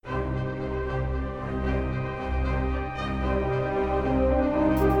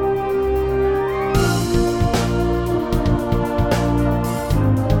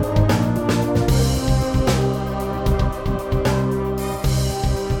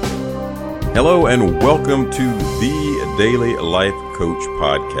Hello and welcome to the Daily Life Coach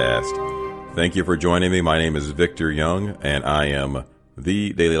Podcast. Thank you for joining me. My name is Victor Young and I am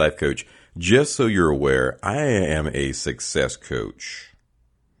the Daily Life Coach. Just so you're aware, I am a success coach,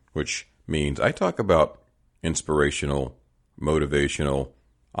 which means I talk about inspirational, motivational,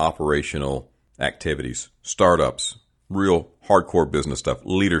 operational activities, startups, real hardcore business stuff,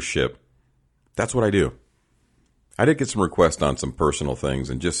 leadership. That's what I do. I did get some requests on some personal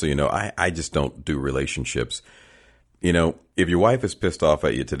things, and just so you know, I just don't do relationships. You know, if your wife is pissed off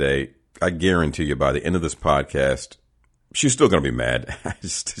at you today, I guarantee you by the end of this podcast, she's still going to be mad.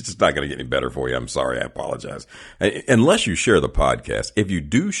 It's just not going to get any better for you. I'm sorry. I apologize. Unless you share the podcast. If you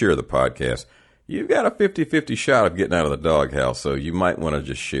do share the podcast, you've got a 50-50 shot of getting out of the doghouse, so you might want to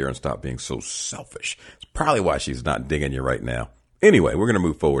just share and stop being so selfish. It's probably why she's not digging you right now. Anyway, we're going to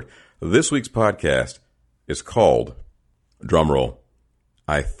move forward. This week's podcast is called, drumroll,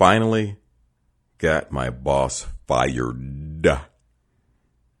 I finally got my boss fired. I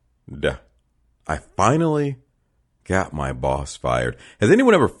finally got my boss fired. Has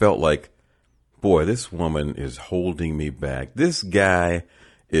anyone ever felt like, boy, this woman is holding me back? This guy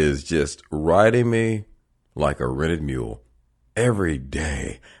is just riding me like a rented mule every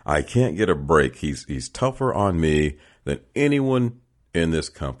day. I can't get a break. He's tougher on me than anyone in this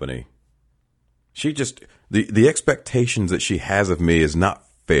company. She just, the expectations that she has of me is not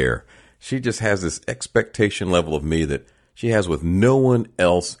fair. She just has this expectation level of me that she has with no one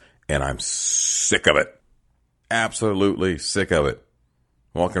else, and I'm sick of it. Absolutely sick of it.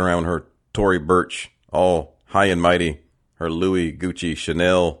 Walking around with her Tory Burch, all high and mighty, her Louis, Gucci,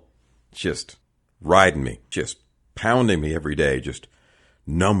 Chanel, just riding me, just pounding me every day, just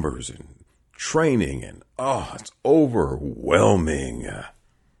numbers and training, and it's overwhelming.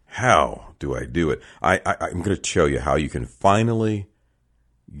 How do I do it? I'm going to show you how you can finally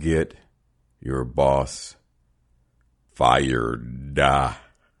get your boss fired.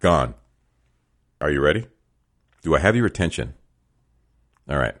 Gone. Are you ready? Do I have your attention?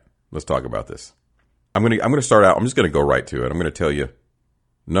 All right, let's talk about this. I'm going to start out. I'm just going to go right to it. I'm going to tell you,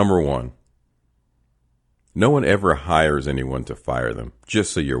 number one, no one ever hires anyone to fire them,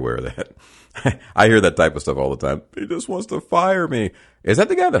 just so you're aware of that. I hear that type of stuff all the time. He just wants to fire me. Is that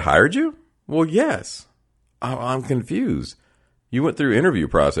the guy that hired you? Well, yes. I'm confused. You went through interview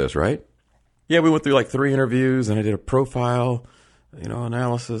process, right? Yeah, we went through like 3 interviews, and I did a profile,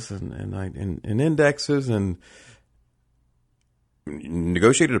 analysis and indexes, and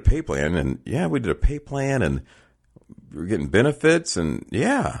negotiated a pay plan. And yeah, we did a pay plan, and we're getting benefits, and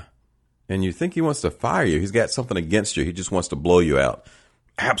yeah. And you think he wants to fire you. He's got something against you. He just wants to blow you out.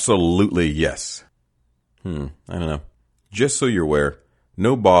 Absolutely, yes. I don't know. Just so you're aware,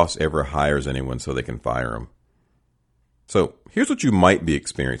 no boss ever hires anyone so they can fire them. So here's what you might be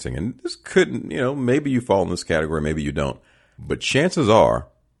experiencing. And this could, maybe you fall in this category, maybe you don't. But chances are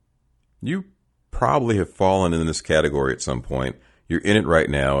you probably have fallen in this category at some point. You're in it right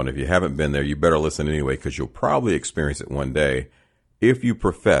now. And if you haven't been there, you better listen anyway, because you'll probably experience it one day if you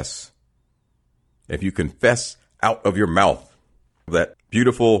confess out of your mouth that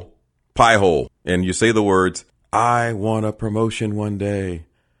beautiful pie hole, and you say the words, I want a promotion one day.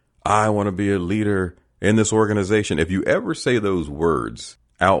 I want to be a leader in this organization. If you ever say those words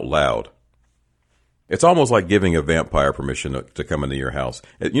out loud, it's almost like giving a vampire permission to come into your house.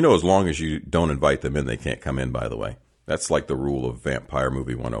 As long as you don't invite them in, they can't come in, by the way. That's like the rule of Vampire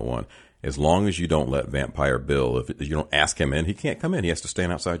Movie 101. As long as you don't let Vampire Bill, if you don't ask him in, he can't come in. He has to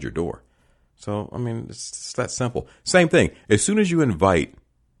stand outside your door. So, it's that simple. Same thing. As soon as you invite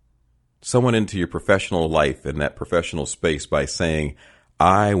someone into your professional life in that professional space by saying,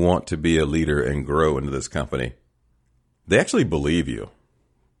 I want to be a leader and grow into this company, they actually believe you.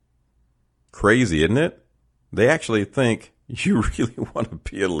 Crazy, isn't it? They actually think you really want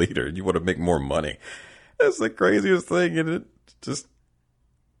to be a leader and you want to make more money. That's the craziest thing, isn't it?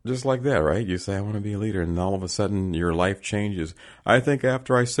 Just like that, right? You say, I want to be a leader, and all of a sudden your life changes. I think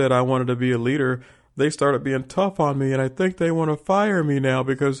after I said I wanted to be a leader, they started being tough on me, and I think they want to fire me now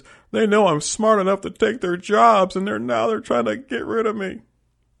because they know I'm smart enough to take their jobs, and they're trying to get rid of me.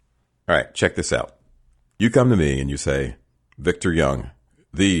 All right, check this out. You come to me and you say, Victor Young,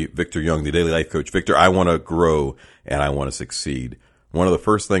 the Daily Life Coach. Victor, I want to grow and I want to succeed. One of the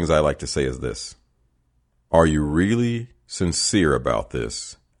first things I like to say is this. Are you really sincere about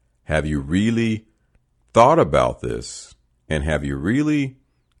this? Have you really thought about this? And have you really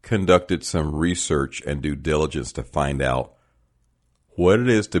conducted some research and due diligence to find out what it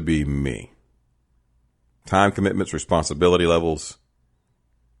is to be me? Time commitments, responsibility levels,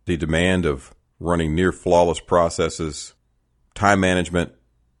 the demand of running near flawless processes, time management,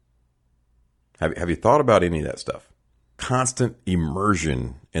 Have you thought about any of that stuff? Constant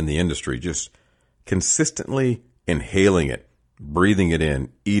immersion in the industry, just consistently inhaling it, breathing it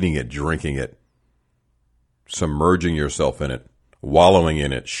in, eating it, drinking it, submerging yourself in it, wallowing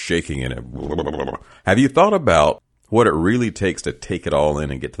in it, shaking in it. Have you thought about what it really takes to take it all in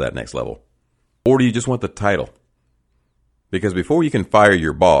and get to that next level? Or do you just want the title? Because before you can fire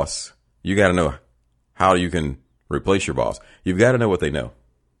your boss, you got to know how you can replace your boss. You've got to know what they know.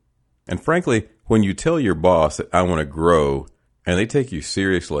 And frankly, when you tell your boss that I want to grow and they take you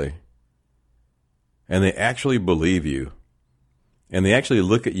seriously and they actually believe you and they actually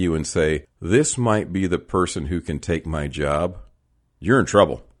look at you and say, this might be the person who can take my job, you're in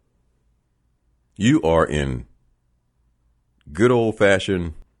trouble. You are in good old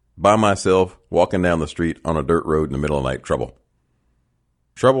fashioned, by myself, walking down the street on a dirt road in the middle of the night trouble.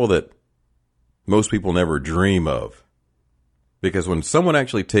 Trouble that most people never dream of. Because when someone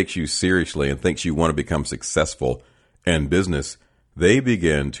actually takes you seriously and thinks you want to become successful in business, they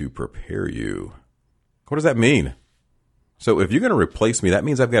begin to prepare you. What does that mean? So if you're going to replace me, that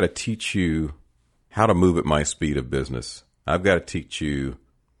means I've got to teach you how to move at my speed of business. I've got to teach you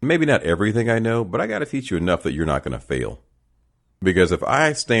maybe not everything I know, but I got to teach you enough that you're not going to fail. Because if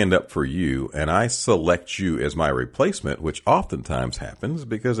I stand up for you and I select you as my replacement, which oftentimes happens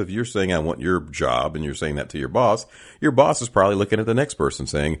because if you're saying I want your job and you're saying that to your boss is probably looking at the next person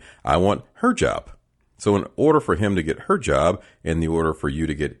saying, I want her job. So in order for him to get her job and in order for you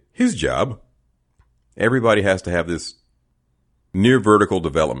to get his job, everybody has to have this near vertical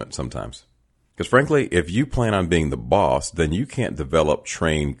development sometimes. Because frankly, if you plan on being the boss, then you can't develop,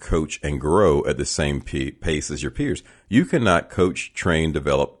 train, coach, and grow at the same pace as your peers. You cannot coach, train,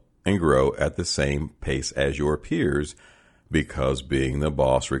 develop, and grow at the same pace as your peers because being the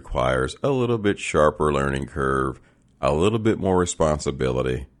boss requires a little bit sharper learning curve, a little bit more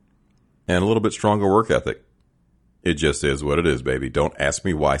responsibility, and a little bit stronger work ethic. It just is what it is, baby. Don't ask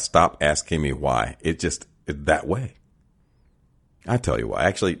me why. Stop asking me why. It's that way. I tell you why.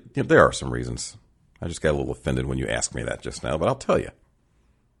 Actually, there are some reasons. I just got a little offended when you asked me that just now, but I'll tell you.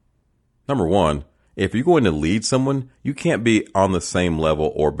 Number one, if you're going to lead someone, you can't be on the same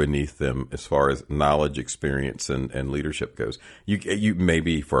level or beneath them as far as knowledge, experience, and leadership goes. You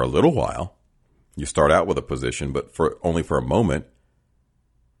maybe for a little while, you start out with a position, but only for a moment.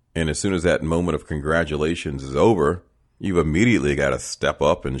 And as soon as that moment of congratulations is over, you've immediately got to step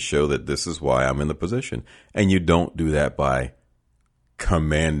up and show that this is why I'm in the position. And you don't do that by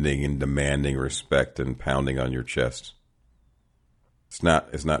commanding and demanding respect and pounding on your chest. It's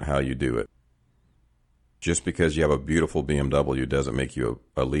not how you do it. Just because you have a beautiful BMW doesn't make you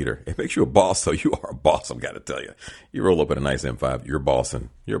a leader. It makes you a boss, though. You are a boss, I've got to tell you. You roll up in a nice M5, you're bossing.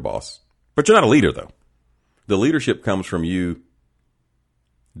 You're a boss. But you're not a leader, though. The leadership comes from you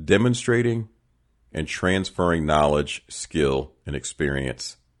demonstrating and transferring knowledge, skill, and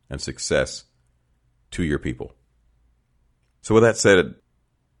experience and success to your people. So with that said,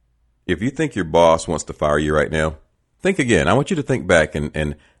 if you think your boss wants to fire you right now, think again. I want you to think back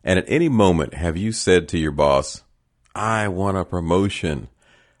and at any moment, have you said to your boss, I want a promotion.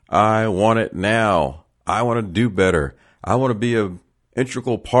 I want it now. I want to do better. I want to be an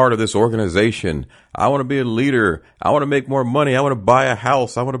integral part of this organization. I want to be a leader. I want to make more money. I want to buy a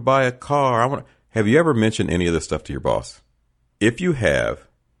house. I want to buy a car. Have you ever mentioned any of this stuff to your boss? If you have,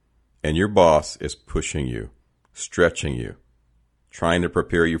 and your boss is pushing you, stretching you, trying to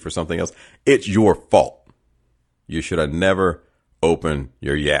prepare you for something else, it's your fault. You should have never opened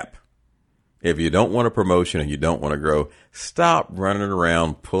your yap. If you don't want a promotion and you don't want to grow, stop running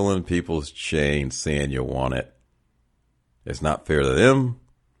around pulling people's chains saying you want it. It's not fair to them.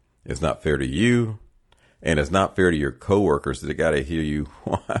 It's not fair to you. And it's not fair to your coworkers that got to hear you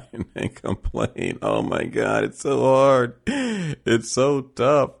whine and complain. Oh my God, it's so hard. It's so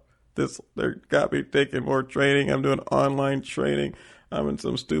tough. They got me taking more training. I'm doing online training. I'm in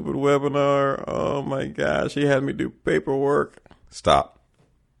some stupid webinar. Oh my gosh, he had me do paperwork. Stop.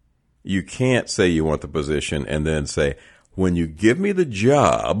 You can't say you want the position and then say, when you give me the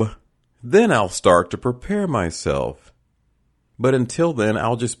job, then I'll start to prepare myself. But until then,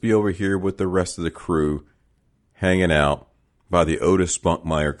 I'll just be over here with the rest of the crew hanging out by the Otis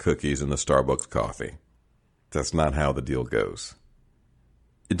Spunkmeyer cookies and the Starbucks coffee. That's not how the deal goes.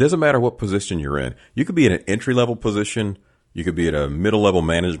 It doesn't matter what position you're in. You could be in an entry-level position. You could be at a middle-level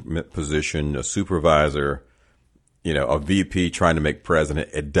management position, a supervisor, a VP trying to make president.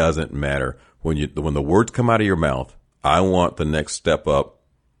 It doesn't matter. When the words come out of your mouth, I want the next step up.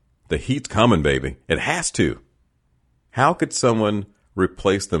 The heat's coming, baby. It has to. How could someone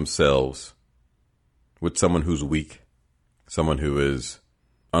replace themselves with someone who's weak, someone who is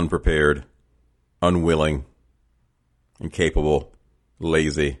unprepared, unwilling, incapable,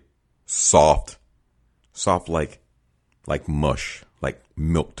 lazy, soft like mush, like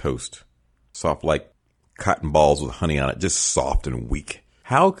milk toast, soft like cotton balls with honey on it, just soft and weak.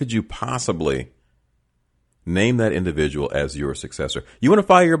 How could you possibly name that individual as your successor? You want to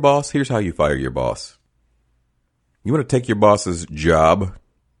fire your boss? Here's how you fire your boss. You want to take your boss's job?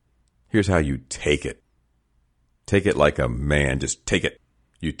 Here's how you take it. Take it like a man. Just take it.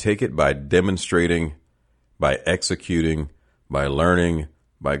 You take it by demonstrating, by executing, by learning,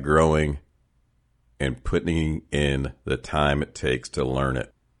 by growing, and putting in the time it takes to learn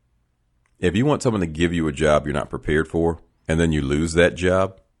it. If you want someone to give you a job you're not prepared for, and then you lose that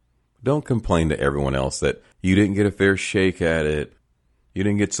job, don't complain to everyone else that you didn't get a fair shake at it. You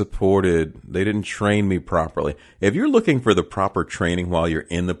didn't get supported. They didn't train me properly. If you're looking for the proper training while you're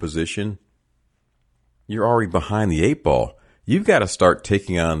in the position, you're already behind the eight ball. You've got to start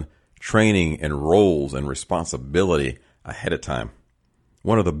taking on training and roles and responsibility ahead of time.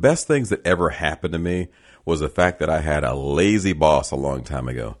 One of the best things that ever happened to me was the fact that I had a lazy boss a long time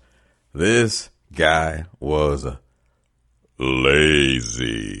ago. This guy was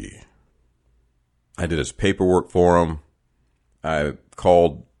lazy. I did his paperwork for him. I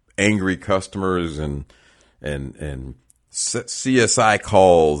called angry customers and CSI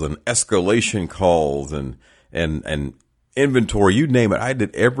calls and escalation calls and inventory, you name it. I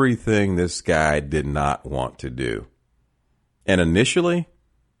did everything this guy did not want to do. And initially,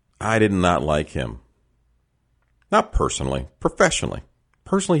 I did not like him. Not personally, professionally.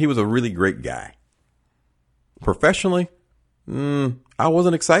 Personally, he was a really great guy. Professionally, I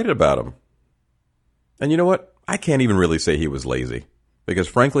wasn't excited about him. And you know what? I can't even really say he was lazy, because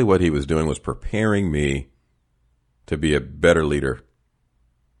frankly, what he was doing was preparing me to be a better leader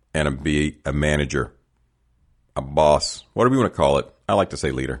and be a manager, a boss, whatever you want to call it. I like to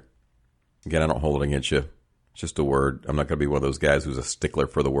say leader. Again, I don't hold it against you. It's just a word. I'm not going to be one of those guys who's a stickler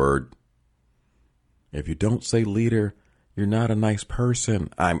for the word. If you don't say leader, you're not a nice person.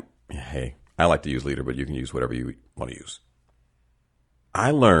 Hey, I like to use leader, but you can use whatever you want to use.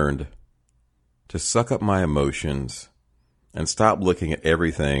 I learned to suck up my emotions and stop looking at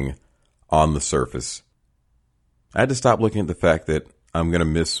everything on the surface. I had to stop looking at the fact that I'm going to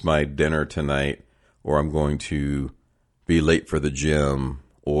miss my dinner tonight, or I'm going to be late for the gym,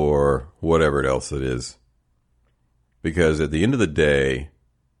 or whatever else it is. Because at the end of the day,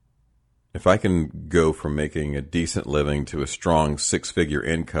 if I can go from making a decent living to a strong six-figure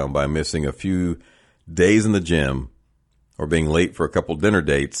income by missing a few days in the gym or being late for a couple dinner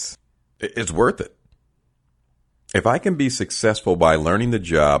dates, it's worth it. If I can be successful by learning the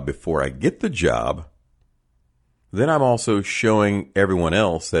job before I get the job, then I'm also showing everyone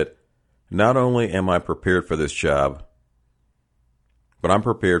else that not only am I prepared for this job, but I'm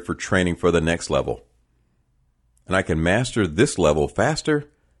prepared for training for the next level. And I can master this level faster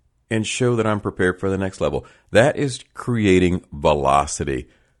and show that I'm prepared for the next level. That is creating velocity,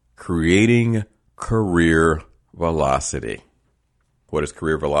 creating career velocity. What is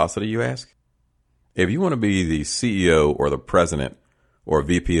career velocity, you ask? If you want to be the CEO or the president or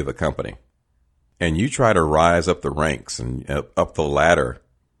VP of a company, and you try to rise up the ranks and up the ladder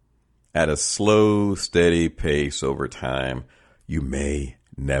at a slow, steady pace over time, you may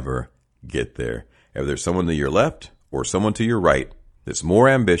never get there. If there's someone to your left or someone to your right that's more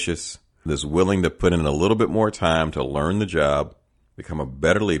ambitious, that's willing to put in a little bit more time to learn the job, become a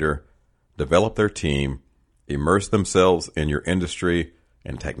better leader, develop their team, immerse themselves in your industry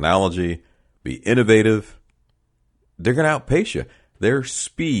and technology, be innovative, they're going to outpace you. Their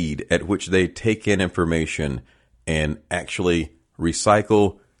speed at which they take in information and actually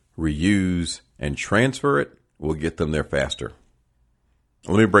recycle, reuse, and transfer it will get them there faster.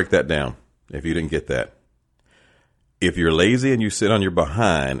 Let me break that down if you didn't get that. If you're lazy and you sit on your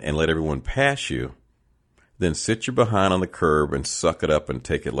behind and let everyone pass you, then sit your behind on the curb and suck it up and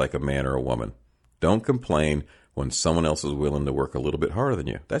take it like a man or a woman. Don't complain when someone else is willing to work a little bit harder than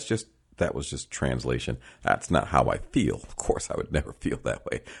you. That was just translation. That's not how I feel. Of course, I would never feel that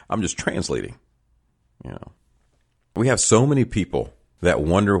way. I'm just translating. We have so many people that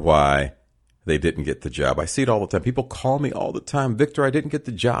wonder why they didn't get the job. I see it all the time. People call me all the time. Victor, I didn't get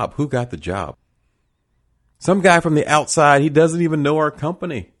the job. Who got the job? Some guy from the outside, he doesn't even know our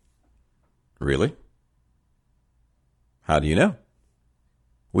company. Really? How do you know?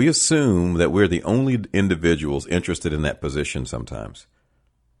 We assume that we're the only individuals interested in that position sometimes.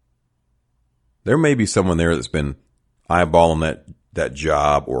 There may be someone there that's been eyeballing that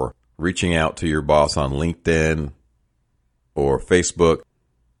job or reaching out to your boss on LinkedIn or Facebook.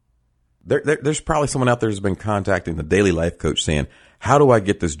 There's probably someone out there who's been contacting the Daily Life Coach saying, how do I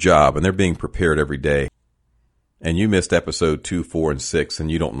get this job? And they're being prepared every day. And you missed episode 2, 4, and 6,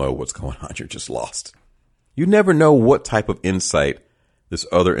 and you don't know what's going on. You're just lost. You never know what type of insight this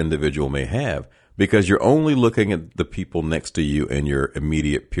other individual may have because you're only looking at the people next to you in your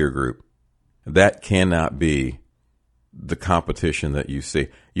immediate peer group. That cannot be the competition that you see.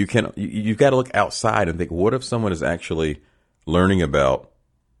 You've got to look outside and think, what if someone is actually learning about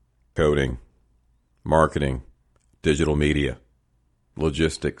coding, marketing, digital media,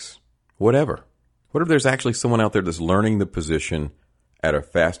 logistics, whatever? What if there's actually someone out there that's learning the position at a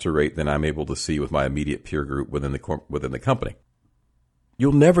faster rate than I'm able to see with my immediate peer group within the company?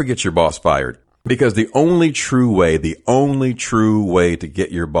 You'll never get your boss fired because the only true way to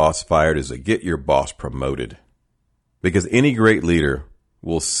get your boss fired is to get your boss promoted. Because any great leader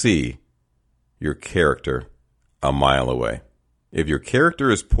will see your character a mile away. If your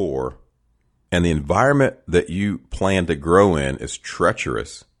character is poor and the environment that you plan to grow in is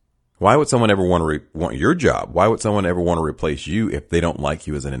treacherous, why would someone ever want your job? Why would someone ever want to replace you if they don't like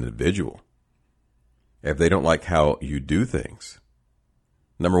you as an individual? If they don't like how you do things?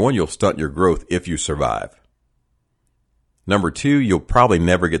 Number one, you'll stunt your growth if you survive. Number two, you'll probably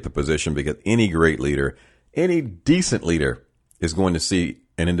never get the position because any great leader, any decent leader is going to see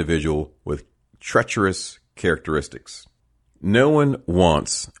an individual with treacherous characteristics. No one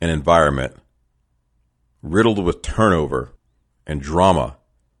wants an environment riddled with turnover and drama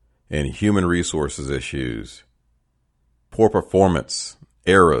and human resources issues, poor performance,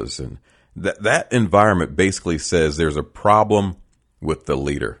 errors, and that environment basically says there's a problem with the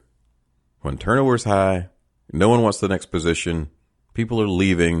leader. When turnover is high, no one wants the next position, people are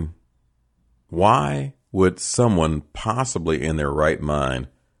leaving. Why would someone possibly in their right mind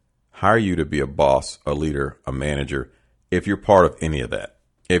hire you to be a boss, a leader, a manager, if you're part of any of that?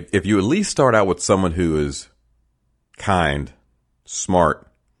 If you at least start out with someone who is kind,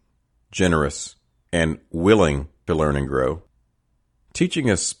 smart, generous, and willing to learn and grow, teaching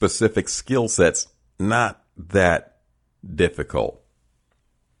a specific skill set's not that difficult.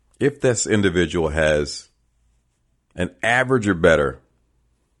 If this individual has an average or better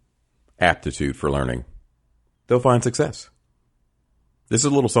aptitude for learning, they'll find success. This is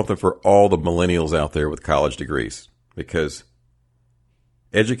a little something for all the millennials out there with college degrees, because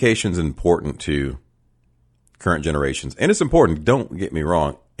education is important to current generations. And it's important, don't get me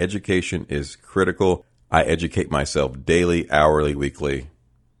wrong. Education is critical. I educate myself daily, hourly, weekly.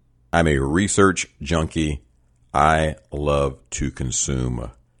 I'm a research junkie. I love to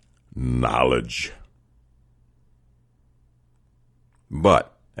consume knowledge.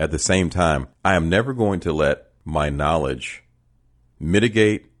 But at the same time, I am never going to let my knowledge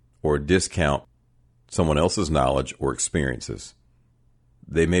mitigate or discount someone else's knowledge or experiences.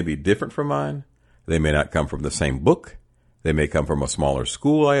 They may be different from mine. They may not come from the same book. They may come from a smaller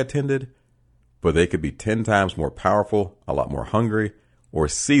school I attended, but they could be 10 times more powerful, a lot more hungry, or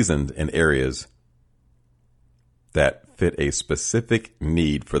seasoned in areas that fit a specific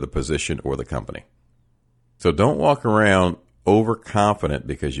need for the position or the company. So don't walk around overconfident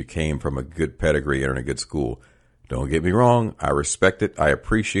because you came from a good pedigree and in a good school. Don't get me wrong. I respect it. I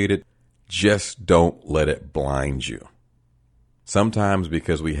appreciate it. Just don't let it blind you. Sometimes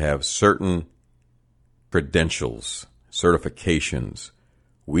because we have certain credentials, certifications,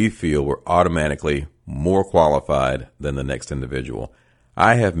 we feel we're automatically more qualified than the next individual.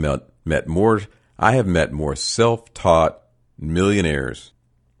 I have met more self-taught millionaires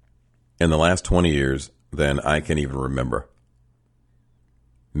in the last 20 years than I can even remember.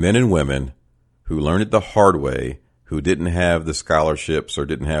 Men and women who learned it the hard way, who didn't have the scholarships or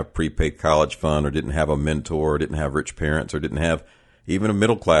didn't have prepaid college fund or didn't have a mentor or didn't have rich parents or didn't have even a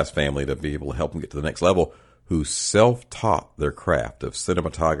middle-class family to be able to help them get to the next level, who self-taught their craft of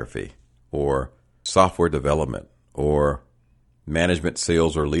cinematography or software development or management,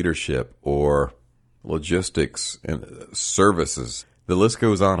 sales, or leadership or logistics and services. The list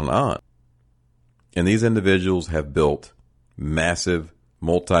goes on and on. And these individuals have built massive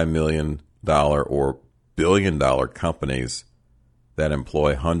multi-million-dollar or billion-dollar companies that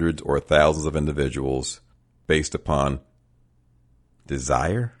employ hundreds or thousands of individuals based upon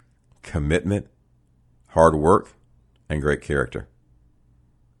desire, commitment, hard work, and great character.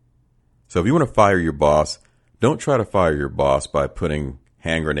 So if you want to fire your boss, don't try to fire your boss by putting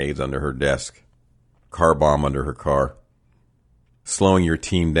hand grenades under her desk, car bomb under her car, slowing your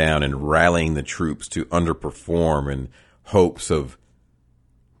team down and rallying the troops to underperform in hopes of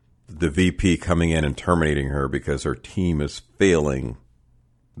the VP coming in and terminating her because her team is failing.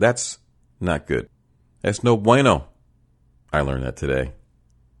 That's not good. That's no bueno. I learned that today.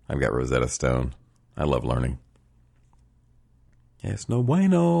 I've got Rosetta Stone. I love learning. It's no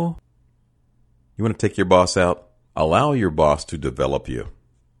bueno. You want to take your boss out? Allow your boss to develop you.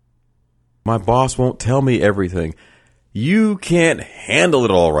 My boss won't tell me everything. You can't handle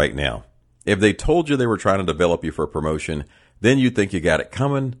it all right now. If they told you they were trying to develop you for a promotion, then you'd think you got it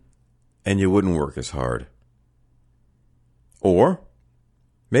coming and you wouldn't work as hard. Or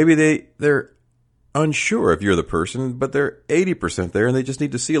maybe they're unsure if you're the person, but they're 80% there and they just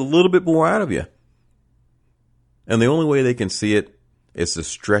need to see a little bit more out of you. And the only way they can see it is to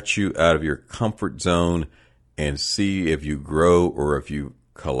stretch you out of your comfort zone and see if you grow or if you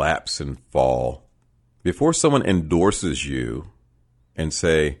collapse and fall. Before someone endorses you and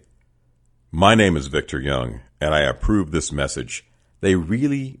say, "My name is Victor Young and I approve this message," they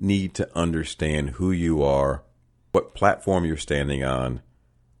really need to understand who you are, what platform you're standing on,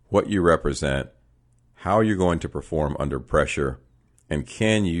 what you represent, how you're going to perform under pressure, and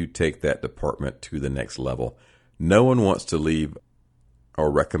can you take that department to the next level. No one wants to leave a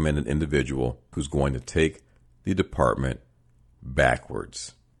recommended individual who's going to take the department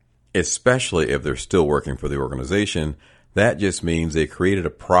backwards, especially if they're still working for the organization. That just means they created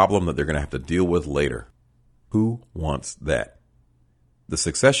a problem that they're going to have to deal with later. Who wants that? The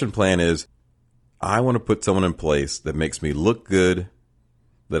succession plan is, I want to put someone in place that makes me look good,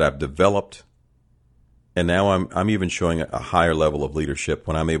 that I've developed, and now I'm even showing a higher level of leadership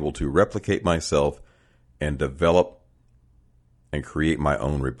when I'm able to replicate myself and develop and create my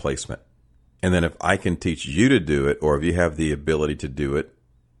own replacement. And then if I can teach you to do it, or if you have the ability to do it,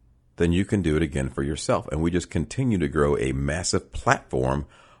 then you can do it again for yourself. And we just continue to grow a massive platform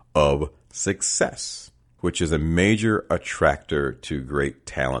of success, which is a major attractor to great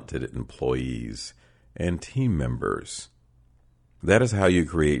talented employees and team members. That is how you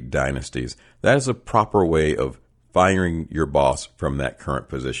create dynasties. That is a proper way of firing your boss from that current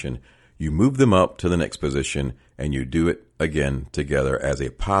position. You move them up to the next position and you do it again together as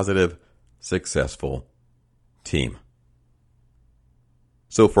a positive, successful team.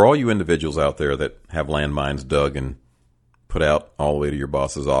 So for all you individuals out there that have landmines dug and put out all the way to your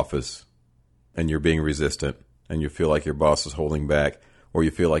boss's office, and you're being resistant, and you feel like your boss is holding back, or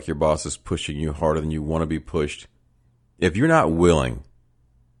you feel like your boss is pushing you harder than you want to be pushed, if you're not willing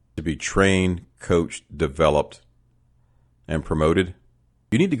to be trained, coached, developed, and promoted,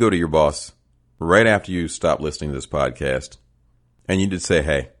 you need to go to your boss right after you stop listening to this podcast, and you need to say,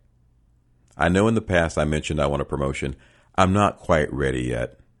 "Hey, I know in the past I mentioned I want a promotion. I'm not quite ready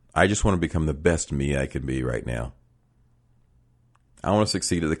yet. I just want to become the best me I can be right now. I want to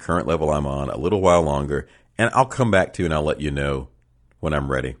succeed at the current level I'm on a little while longer, and I'll come back to you and I'll let you know when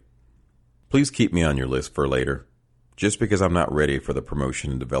I'm ready. Please keep me on your list for later. Just because I'm not ready for the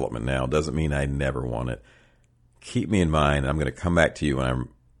promotion and development now doesn't mean I never want it. Keep me in mind. I'm going to come back to you when I'm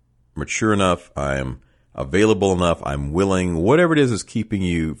mature enough, I'm available enough, I'm willing, whatever it is keeping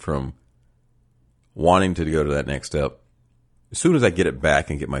you from wanting to go to that next step. As soon as I get it back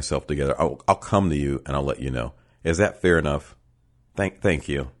and get myself together, I'll come to you and I'll let you know. Is that fair enough? Thank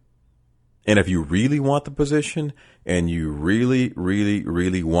you. And if you really want the position and you really, really,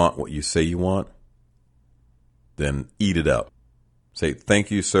 really want what you say you want, then eat it up. Say,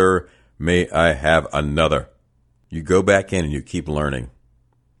 "Thank you, sir. May I have another?" You go back in and you keep learning.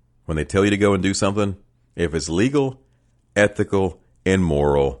 When they tell you to go and do something, if it's legal, ethical, and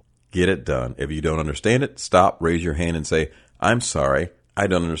moral, get it done. If you don't understand it, stop, raise your hand and say, "I'm sorry, I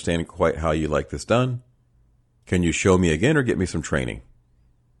don't understand quite how you like this done. Can you show me again or get me some training?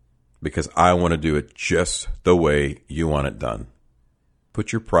 Because I want to do it just the way you want it done."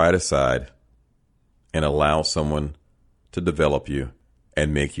 Put your pride aside and allow someone to develop you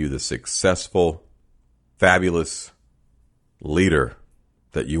and make you the successful, fabulous leader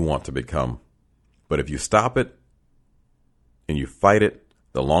that you want to become. But if you stop it and you fight it,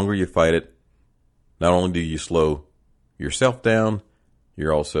 the longer you fight it, not only do you slow yourself down,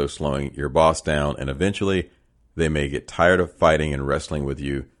 you're also slowing your boss down, and eventually they may get tired of fighting and wrestling with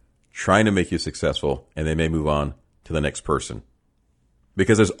you, trying to make you successful, and they may move on to the next person.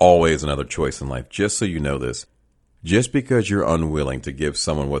 Because there's always another choice in life. Just so you know this, just because you're unwilling to give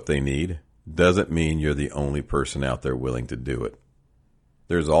someone what they need doesn't mean you're the only person out there willing to do it.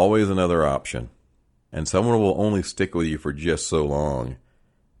 There's always another option, and someone will only stick with you for just so long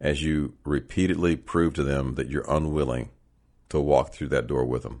as you repeatedly prove to them that you're unwilling to walk through that door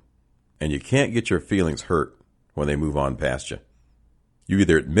with them. And you can't get your feelings hurt when they move on past you. You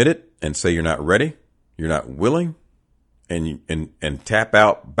either admit it and say you're not ready, you're not willing, and tap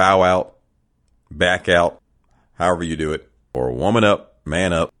out, bow out, back out, however you do it, or woman up,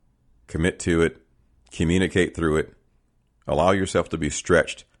 man up, commit to it, communicate through it, allow yourself to be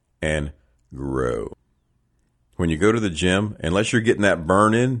stretched and grow. when you go to the gym, unless you're getting that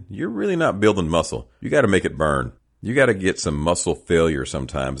burn in, you're really not building muscle. You got to make it burn. You got to get some muscle failure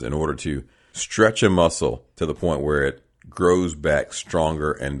sometimes in order to stretch a muscle to the point where it grows back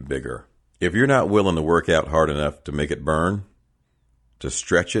stronger and bigger. If you're not willing to work out hard enough to make it burn, to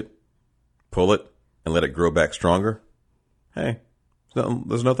stretch it, pull it, and let it grow back stronger, hey,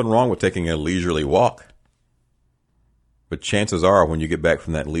 there's nothing wrong with taking a leisurely walk. But chances are when you get back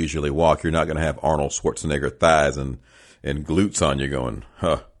from that leisurely walk, you're not going to have Arnold Schwarzenegger thighs and glutes on you going,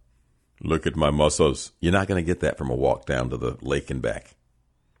 look at my muscles. You're not going to get that from a walk down to the lake and back.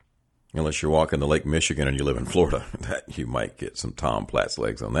 Unless you're walking to Lake Michigan and you live in Florida, that you might get some Tom Platz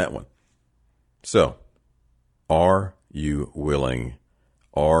legs on that one. So, are you willing?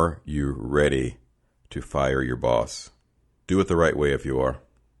 Are you ready to fire your boss? Do it the right way if you are.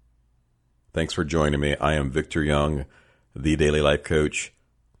 Thanks for joining me. I am Victor Young, the Daily Life Coach.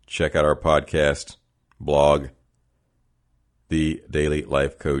 Check out our podcast, blog,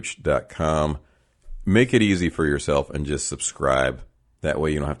 thedailylifecoach.com. Make it easy for yourself and just subscribe. That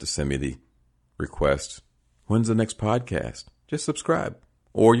way you don't have to send me the request. When's the next podcast? Just subscribe.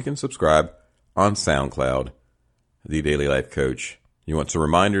 Or you can subscribe on SoundCloud, The Daily Life Coach. You want some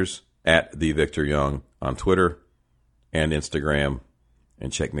reminders? At The Victor Young on Twitter and Instagram.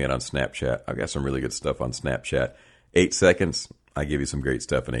 And check me out on Snapchat. I've got some really good stuff on Snapchat. 8 seconds. I give you some great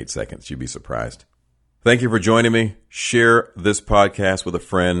stuff in 8 seconds. You'd be surprised. Thank you for joining me. Share this podcast with a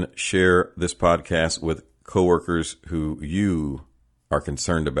friend. Share this podcast with coworkers who you are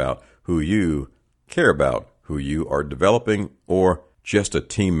concerned about, who you care about, who you are developing, or just a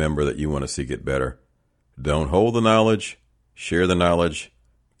team member that you want to see get better. Don't hold the knowledge. Share the knowledge.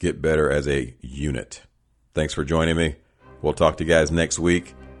 Get better as a unit. Thanks for joining me. We'll talk to you guys next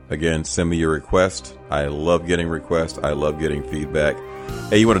week. Again, send me your request. I love getting requests. I love getting feedback.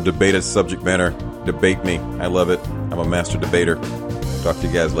 Hey, you want to debate a subject matter? Debate me. I love it. I'm a master debater. Talk to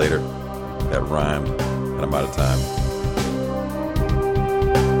you guys later. That rhymed, and I'm out of time.